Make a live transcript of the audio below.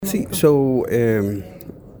Sí,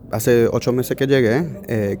 hace 8 meses que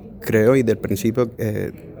llegué, creo y del principio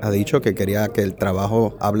ha dicho que quería que el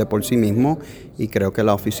trabajo hable por sí mismo y creo que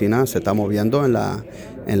la oficina se está moviendo en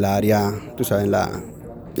la área, tú sabes, en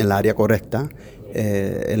la área correcta.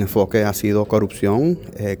 El enfoque ha sido corrupción,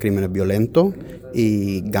 crímenes violentos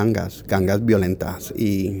y gangas violentas.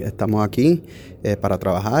 Y estamos aquí para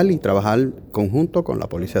trabajar conjunto con la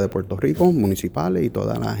Policía de Puerto Rico, municipales y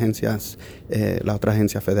todas las agencias, las otras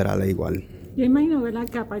agencias federales igual. Yo imagino, ¿verdad?,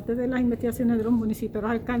 que aparte de las investigaciones de los municipios,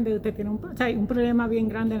 los alcaldes, usted tiene un problema bien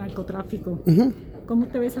grande de narcotráfico. Uh-huh. ¿Cómo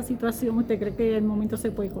usted ve esa situación? ¿Usted cree que en el momento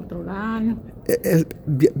se puede controlar? Es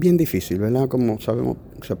bien difícil, ¿verdad? Como sabemos,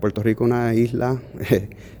 Puerto Rico es una isla,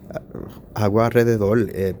 agua alrededor,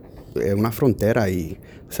 es una frontera y,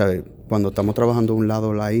 ¿sabe? Cuando estamos trabajando de un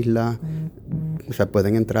lado de la isla,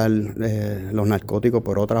 pueden entrar los narcóticos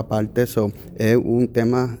por otra parte. Es un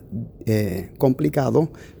tema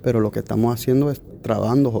complicado, pero lo que estamos haciendo es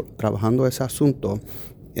trabajando ese asunto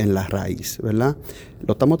en la raíz, ¿verdad?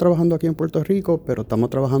 Lo estamos trabajando aquí en Puerto Rico, pero estamos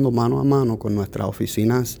trabajando mano a mano con nuestras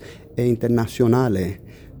oficinas internacionales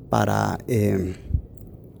para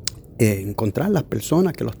encontrar las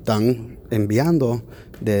personas que lo están enviando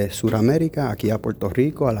de Sudamérica aquí a Puerto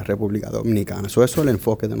Rico, a la República Dominicana. Eso es el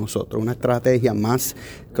enfoque de nosotros, una estrategia más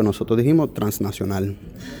que nosotros dijimos transnacional.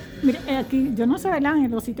 Mire, aquí, yo no sé, ¿verdad?,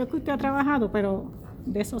 en los sitios que usted ha trabajado, pero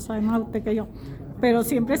de eso sabe más usted que yo. Pero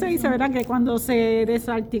siempre se dice, ¿verdad?, que cuando se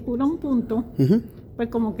desarticula un punto, uh-huh, pues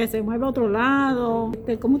como que se mueve a otro lado.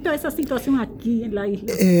 ¿Cómo usted ve esa situación aquí en la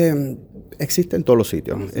isla? Existe en todos los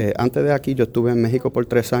sitios. Antes de aquí yo estuve en México por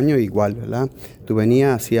 3 años igual, ¿verdad? Tú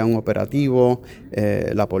venías, hacía un operativo,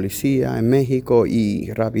 la policía en México y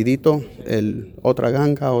rapidito otra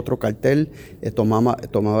ganga, otro cartel tomaba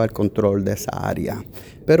el control de esa área.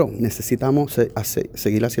 Pero necesitamos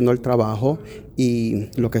seguir haciendo el trabajo y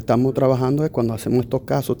lo que estamos trabajando es cuando hacemos estos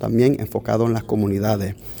casos también enfocados en las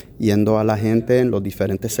comunidades, yendo a la gente en los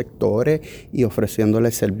diferentes sectores y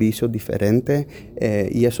ofreciéndoles servicios diferentes.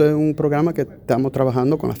 Y eso es un programa que estamos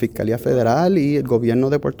trabajando con la Fiscalía Federal y el gobierno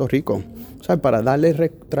de Puerto Rico, ¿sabes? Para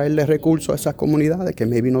traerles recursos a esas comunidades que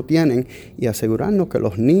maybe no tienen y asegurarnos que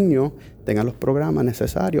los niños tengan los programas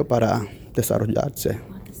necesarios para desarrollarse.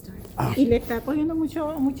 Y le está cogiendo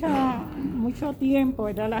mucho tiempo,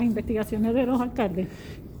 ¿verdad?, las investigaciones de los alcaldes.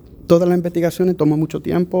 Todas las investigaciones toman mucho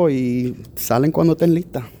tiempo y salen cuando estén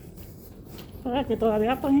listas. O sea, que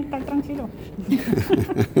todavía pueden estar tranquilos.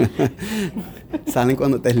 Salen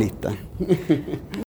cuando estés lista.